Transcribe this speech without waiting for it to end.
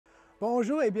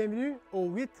Bonjour et bienvenue au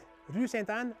 8 rue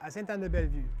Sainte-Anne à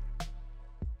Sainte-Anne-de-Bellevue.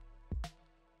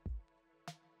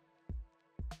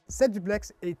 Cette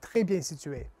duplex est très bien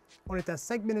située. On est à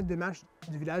 5 minutes de marche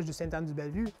du village de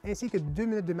Sainte-Anne-de-Bellevue ainsi que 2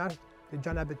 minutes de marche de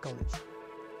John Abbott College.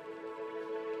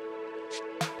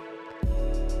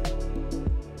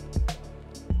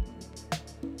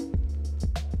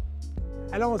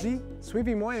 Allons-y,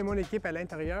 suivez-moi et mon équipe à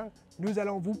l'intérieur. Nous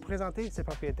allons vous présenter ces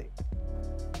propriétés.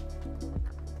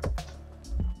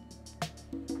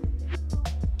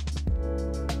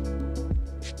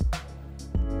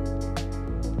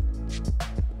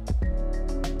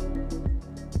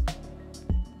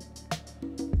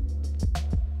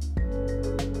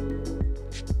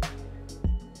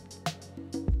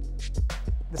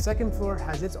 The second floor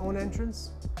has its own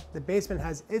entrance, the basement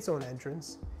has its own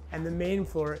entrance, and the main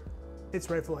floor its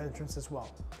rightful entrance as well.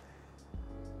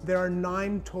 There are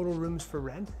 9 total rooms for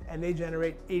rent, and they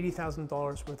generate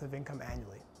 $80,000 worth of income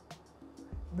annually.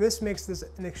 This makes this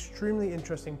an extremely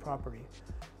interesting property.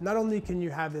 Not only can you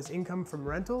have this income from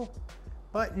rental,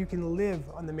 but you can live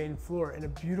on the main floor in a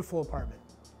beautiful apartment.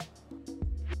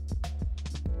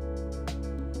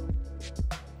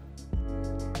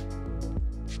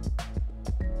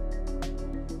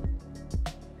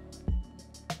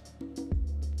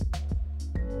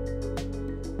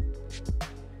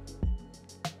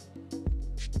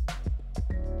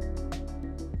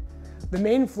 The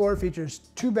main floor features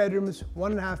 2 bedrooms,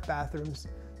 1.5 bathrooms,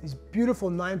 these beautiful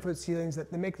 9-foot ceilings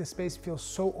that make the space feel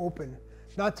so open.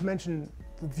 Not to mention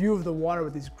the view of the water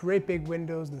with these great big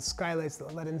windows and the skylights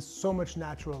that let in so much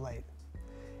natural light.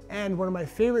 And one of my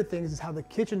favorite things is how the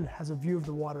kitchen has a view of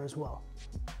the water as well.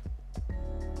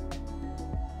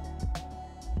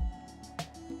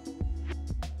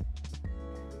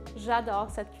 J'adore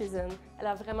cette cuisine. Elle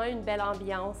a vraiment une belle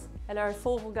ambiance. Elle a un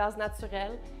four au gaz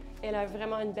naturel. Elle a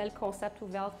vraiment une belle concept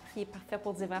ouverte qui est parfait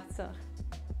pour divertir.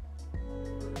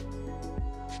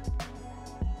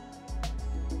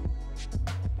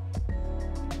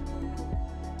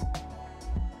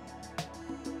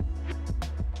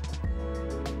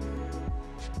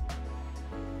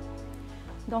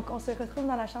 Donc, on se retrouve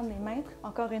dans la chambre des maîtres,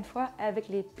 encore une fois, avec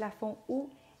les plafonds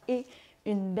hauts et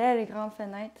une belle grande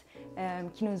fenêtre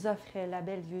qui nous offre la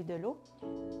belle vue de l'eau.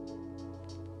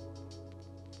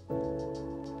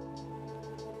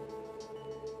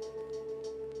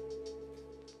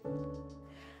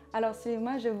 Alors,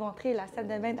 suivez-moi, je vais vous montrer la salle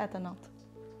de bain attenante.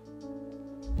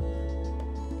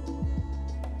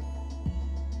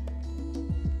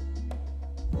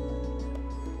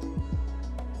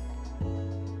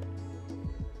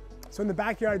 So in the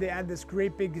backyard, they add this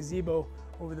great big gazebo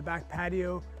over the back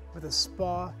patio with a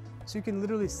spa. So you can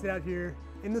literally sit out here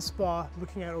in the spa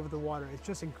looking out over the water. It's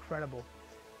just incredible.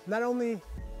 Not only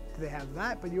do they have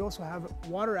that, but you also have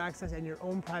water access and your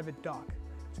own private dock.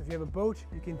 So if you have a boat,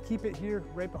 you can keep it here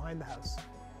right behind the house.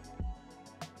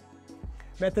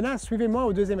 Maintenant, suivez-moi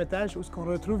au 2e étage où on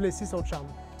retrouve les 6 autres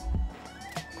chambres.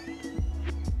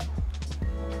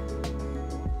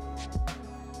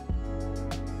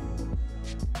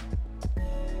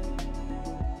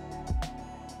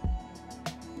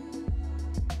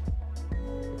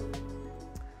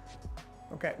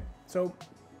 Okay, so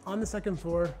on the 2nd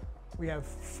floor, we have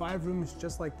 5 rooms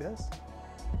just like this.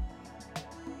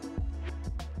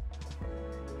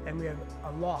 And we have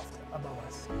a loft above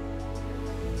us.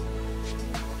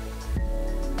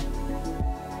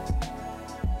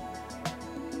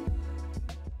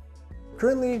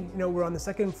 Currently, we're on the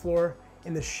 2nd floor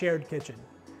in the shared kitchen.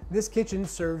 This kitchen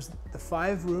serves the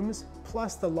 5 rooms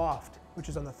plus the loft, which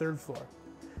is on the 3rd floor.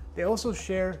 They also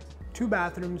share 2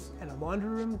 bathrooms and a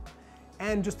laundry room.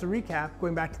 And just to recap,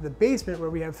 going back to the basement where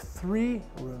we have 3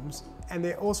 rooms, and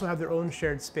they also have their own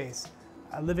shared space.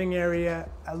 A living area,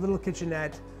 a little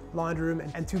kitchenette, laundry room,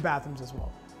 and 2 bathrooms as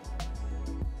well.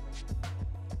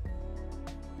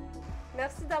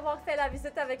 Merci d'avoir fait la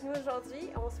visite avec nous aujourd'hui.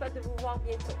 On souhaite de vous voir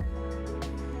bientôt.